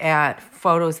look at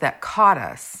photos that caught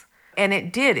us. And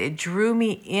it did. It drew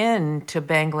me into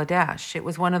Bangladesh. It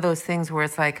was one of those things where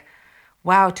it's like,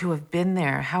 wow, to have been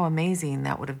there, how amazing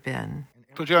that would have been.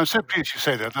 But I'm so pleased you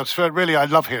say that. That's really, I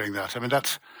love hearing that. I mean,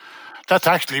 that's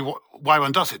actually why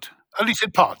one does it. At least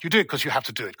in part. You do it because you have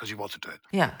to do it, because you want to do it.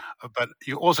 Yeah. But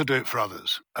you also do it for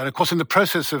others. And of course, in the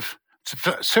process of,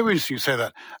 it's so interesting you say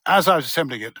that. As I was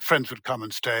assembling it, friends would come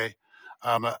and stay,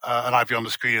 and I'd be on the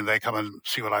screen and they come and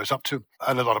see what I was up to.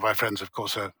 And a lot of my friends, of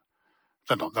course, they're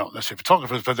not necessarily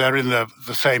photographers, but they're in the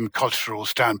same cultural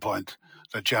standpoint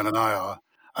that Jan and I are.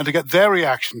 And to get their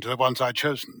reaction to the ones I'd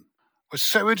chosen was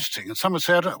so interesting. And some would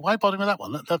say, why bother with that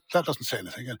one? That doesn't say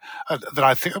anything. And then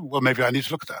I think, well, maybe I need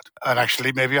to look at that. And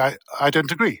actually, maybe I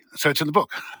don't agree. So it's in the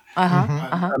book.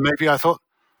 And maybe I thought,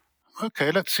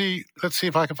 okay, let's see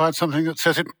if I can find something that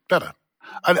says it better.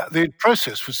 And the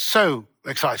process was so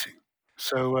exciting.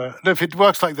 So if it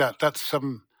works like that, that's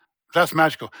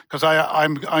magical. Because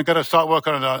I'm going to start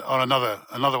working on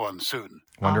another one soon.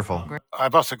 Wonderful. I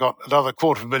must have got another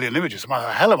 250,000 images. What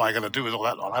the hell am I going to do with all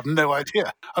that lot? I have no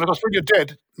idea. And of course, when you're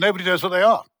dead, nobody knows what they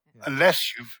are,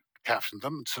 unless you've captioned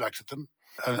them, selected them,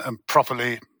 and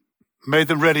properly made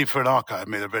them ready for an archive,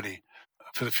 made them ready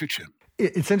for the future.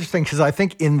 It's interesting because I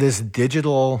think in this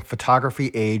digital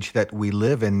photography age that we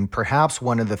live in, perhaps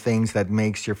one of the things that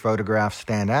makes your photographs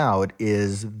stand out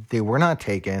is they were not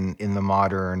taken in the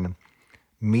modern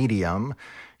medium.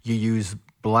 You use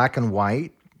black and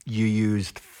white. You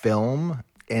used film.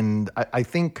 And I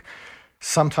think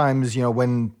sometimes,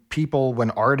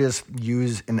 when artists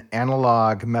use an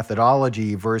analog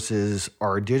methodology versus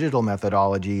our digital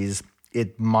methodologies,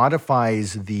 it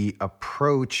modifies the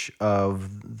approach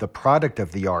of the product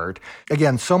of the art.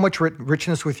 Again, so much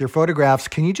richness with your photographs.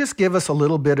 Can you just give us a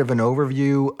little bit of an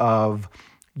overview of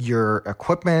your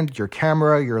equipment, your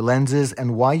camera, your lenses,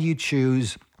 and why you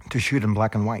choose to shoot in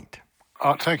black and white?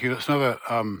 Thank you. That's another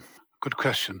good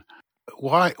question.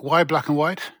 Why black and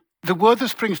white? The word that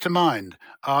springs to mind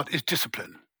is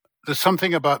discipline. There's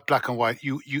something about black and white.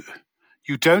 You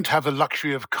don't have the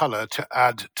luxury of color to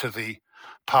add to the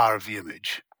power of the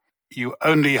image. You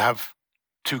only have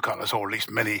two colors, or at least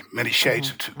many shades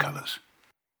of two colors.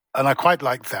 And I quite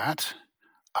like that.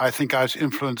 I think I was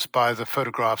influenced by the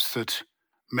photographs that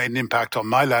made an impact on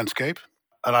my landscape.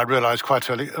 And I realized quite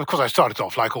early, of course, I started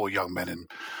off like all young men and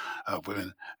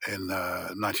women in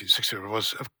 1960.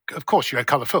 Was, of course, you had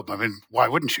color film. I mean, why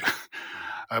wouldn't you?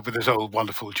 With those old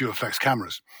wonderful Duoflex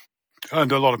cameras.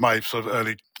 And a lot of my sort of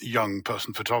early young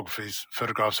person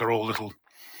photographs are all little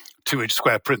 2-inch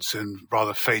square prints in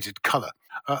rather faded color.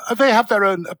 They have their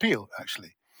own appeal,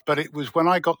 actually. But it was when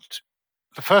I got,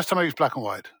 the first time I used black and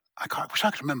white, I wish I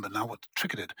could remember now what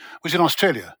trick it did, was in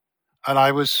Australia. And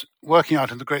I was working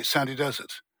out in the Great Sandy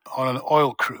Desert on an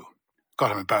oil crew.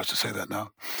 God, I'm embarrassed to say that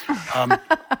now.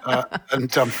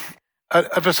 And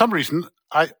for some reason,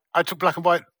 I took black and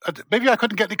white. Maybe I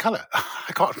couldn't get any color.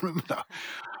 I can't remember now.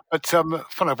 But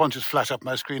funny, one just flash up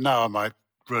my screen now on my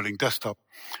rolling desktop.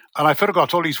 And I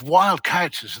photographed all these wild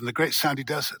characters in the Great Sandy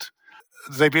Desert.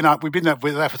 We've been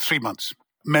there for 3 months,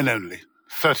 men only,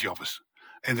 30 of us,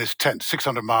 in this tent,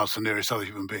 600 miles from the nearest other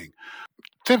human being.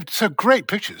 They're so great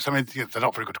pictures. I mean, they're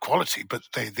not very good quality, but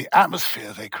the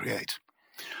atmosphere they create.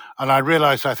 And I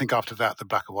realized, I think after that, the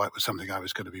black and white was something I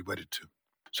was going to be wedded to.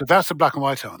 So that's the black and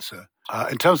white answer.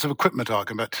 In terms of equipment, I'll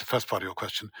come back to the first part of your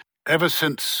question. Ever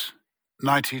since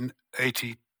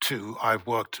 1982, I've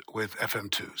worked with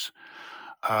FM2s.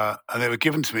 And they were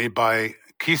given to me by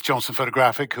Keith Johnson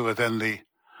Photographic, who were then the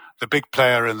big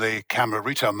player in the camera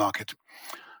retail market,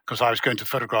 because I was going to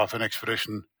photograph an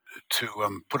expedition to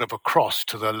put up a cross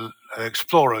to the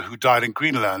explorer who died in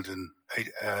Greenland in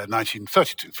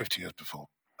 1932, 50 years before.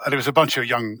 And it was a bunch of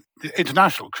young,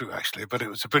 international crew actually, but it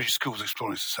was the British Schools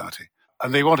Exploring Society.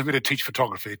 And they wanted me to teach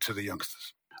photography to the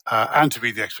youngsters and to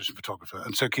be the expedition photographer.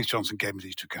 And so Keith Johnson gave me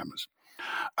these two cameras.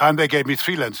 And they gave me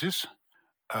 3 lenses,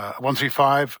 a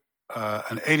 135,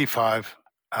 an 85,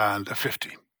 and a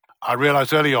 50. I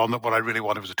realized early on that what I really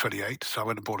wanted was a 28, so I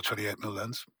went and bought a 28mm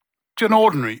lens. To an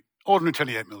ordinary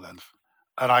 28mm lens.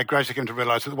 And I gradually came to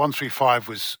realize that the 135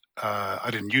 was, I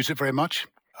didn't use it very much.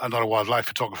 I'm not a wildlife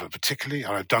photographer particularly.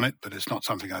 I've done it, but it's not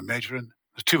something I major in.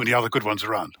 There's too many other good ones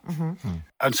around. Mm-hmm.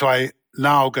 And so I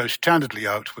now go standardly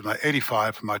out with my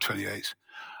 85 and my 28.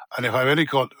 And if I've only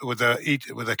got with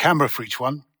a camera for each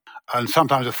one, and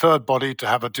sometimes a third body to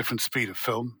have a different speed of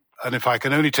film. And if I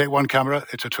can only take one camera,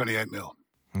 it's a 28mm.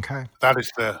 Okay. That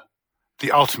is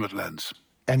the ultimate lens.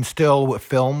 And still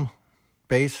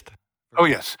film-based? Oh,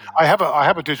 yes. I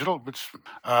have a digital, which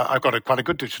I've got quite a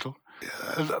good digital.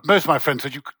 Most of my friends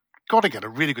said, you've got to get a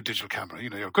really good digital camera.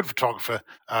 You're a good photographer.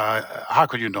 How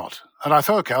could you not? And I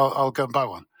thought, okay, I'll go and buy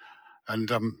one.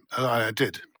 And I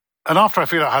did. And after I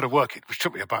figured out how to work it, which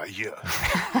took me about a year,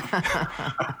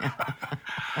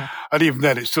 and even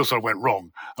then it still sort of went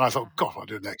wrong. And I thought, God, what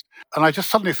do I do next? And I just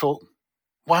suddenly thought,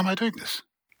 why am I doing this?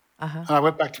 And I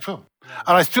went back to film.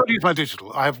 And I still use my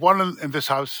digital. I have one in this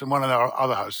house and one in our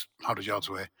other house, 100 yards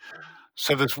away.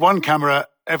 So there's one camera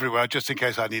everywhere just in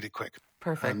case I need it quick.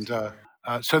 Perfect.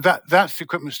 And so that's the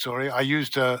equipment story. I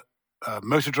used a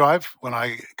motor drive when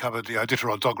I covered the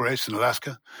Iditarod dog race in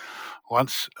Alaska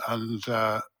once. And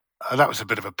that was a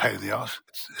bit of a pain in the arse.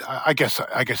 I guess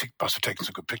it must have taken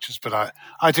some good pictures, but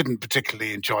I didn't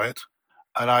particularly enjoy it.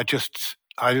 And I just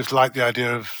like the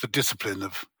idea of the discipline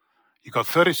of, you've got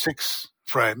 36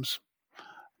 frames,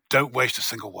 don't waste a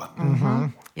single one. Mm-hmm.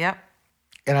 Yep.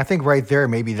 And I think right there,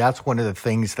 maybe that's one of the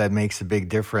things that makes a big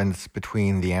difference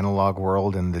between the analog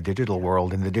world and the digital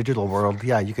world. In the digital world,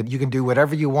 yeah, you can do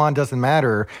whatever you want, doesn't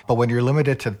matter. But when you're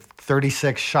limited to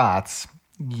 36 shots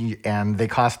and they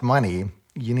cost money,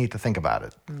 you need to think about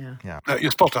it. Yeah. No, you're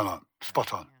spot on.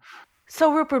 Spot on.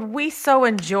 So, Rupert, we so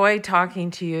enjoy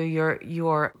talking to you.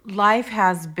 Your life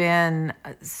has been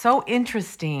so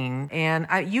interesting, and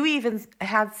you even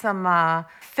had some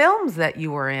films that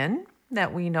you were in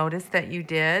that we noticed that you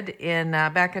did in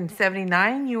back in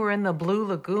 '79. You were in the Blue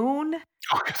Lagoon.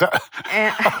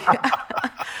 And,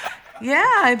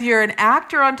 yeah, you're an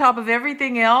actor on top of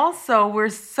everything else. So we're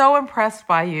so impressed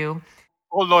by you.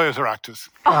 All lawyers are actors.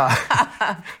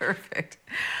 Perfect.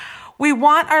 We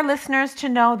want our listeners to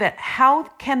know that how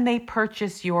can they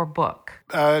purchase your book?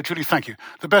 Julie, thank you.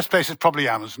 The best place is probably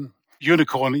Amazon.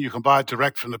 Unicorn, you can buy it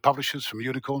direct from the publishers, from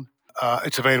Unicorn.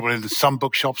 It's available in some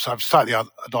bookshops. I'm slightly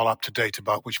not up to date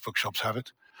about which bookshops have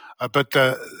it. But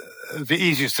the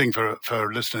easiest thing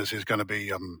for listeners is going to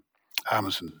be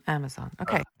Amazon. Amazon,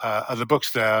 okay. And the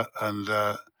book's there, and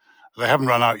they haven't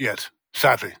run out yet,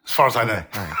 sadly, as far as I know.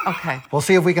 Okay. We'll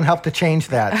see if we can help to change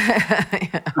that.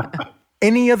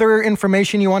 Any other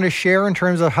information you want to share in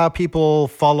terms of how people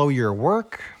follow your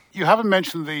work? You haven't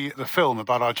mentioned the film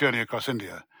about our journey across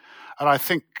India. And I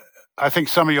think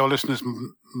some of your listeners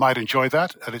might enjoy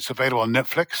that, and it's available on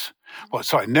Netflix.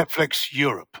 Netflix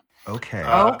Europe. Okay.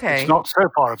 It's not so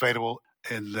far available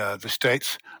in the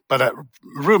States, but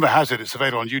rumor has it it's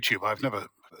available on YouTube. I've never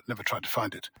tried to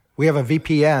find it. We have a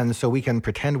VPN, so we can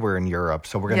pretend we're in Europe.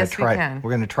 So we're going to try. We're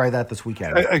going to try that this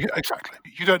weekend. Exactly.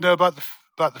 You don't know about the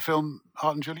film,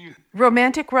 Art and Julie?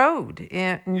 Romantic Road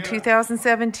in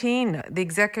 2017. The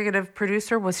executive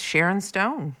producer was Sharon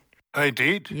Stone.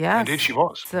 Indeed. Yes. Indeed she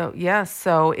was. So, yes.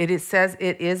 So it says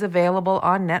it is available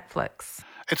on Netflix.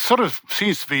 It sort of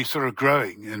seems to be sort of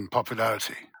growing in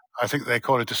popularity. I think they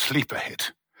call it a sleeper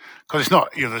hit. Because it's not,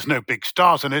 there's no big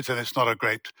stars in it, and it's not a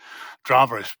great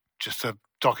drama. It's just a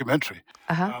documentary.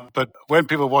 But when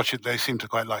people watch it, they seem to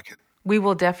quite like it. We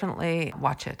will definitely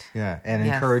watch it. Yeah, and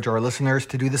encourage our listeners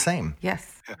to do the same.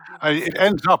 Yes. Yeah. It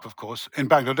ends up, of course, in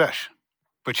Bangladesh,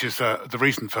 which is the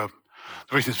reason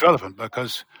it's relevant,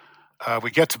 because we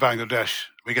get to Bangladesh,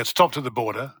 we get stopped at the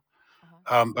border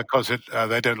because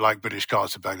they don't like British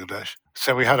cars in Bangladesh.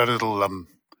 So we had a little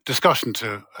discussion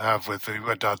to have we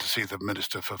went down to see the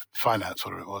Minister for Finance,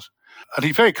 whatever it was, and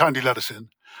he very kindly let us in,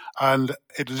 and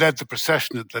it led the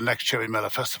procession at the next Cherry Mela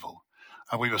Festival.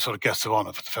 And we were sort of guests of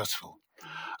honor for the festival.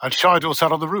 And Shahidul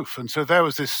sat on the roof. And so there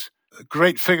was this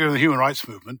great figure in the human rights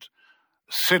movement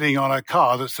sitting on a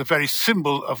car that's the very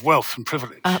symbol of wealth and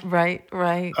privilege. Right.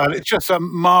 And it's just a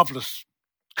marvelous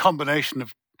combination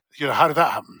of, how did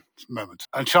that happen? Moment.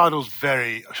 And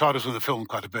Shahidul's in the film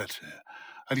quite a bit.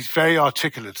 And he's very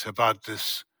articulate about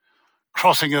this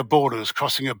crossing of borders,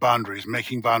 crossing of boundaries,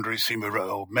 making boundaries seem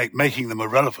making them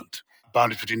irrelevant.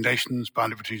 Boundaries between nations,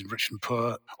 boundaries between rich and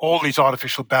poor, all these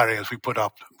artificial barriers we put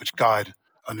up which guide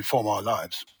and inform our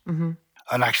lives. Mm-hmm.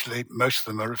 And actually, most of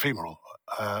them are ephemeral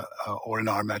or in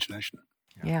our imagination.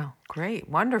 Yeah, great.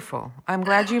 Wonderful. I'm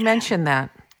glad you mentioned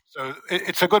that. So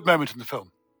it's a good moment in the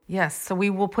film. Yes, so we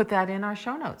will put that in our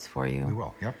show notes for you. We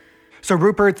will, yep. So,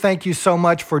 Rupert, thank you so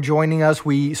much for joining us.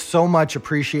 We so much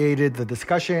appreciated the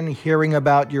discussion, hearing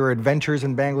about your adventures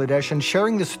in Bangladesh, and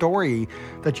sharing the story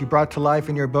that you brought to life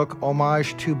in your book,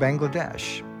 Homage to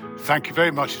Bangladesh. Thank you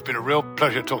very much. It's been a real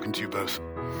pleasure talking to you both.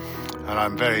 And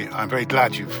I'm very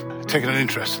glad you've taken an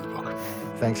interest in the book.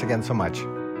 Thanks again so much.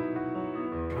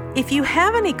 If you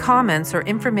have any comments or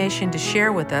information to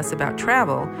share with us about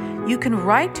travel, you can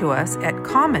write to us at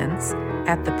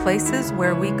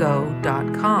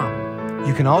comments@theplaceswherewego.com.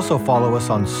 You can also follow us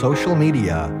on social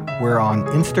media. We're on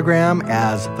Instagram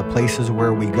as The Places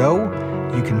Where We Go.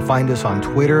 You can find us on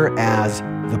Twitter as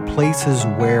The Places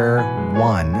Where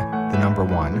One, the number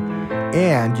one.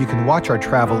 And you can watch our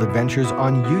travel adventures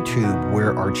on YouTube,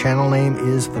 where our channel name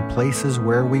is The Places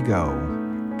Where We Go.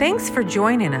 Thanks for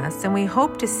joining us, and we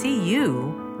hope to see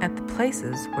you at the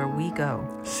places where we go.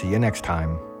 See you next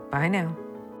time. Bye now.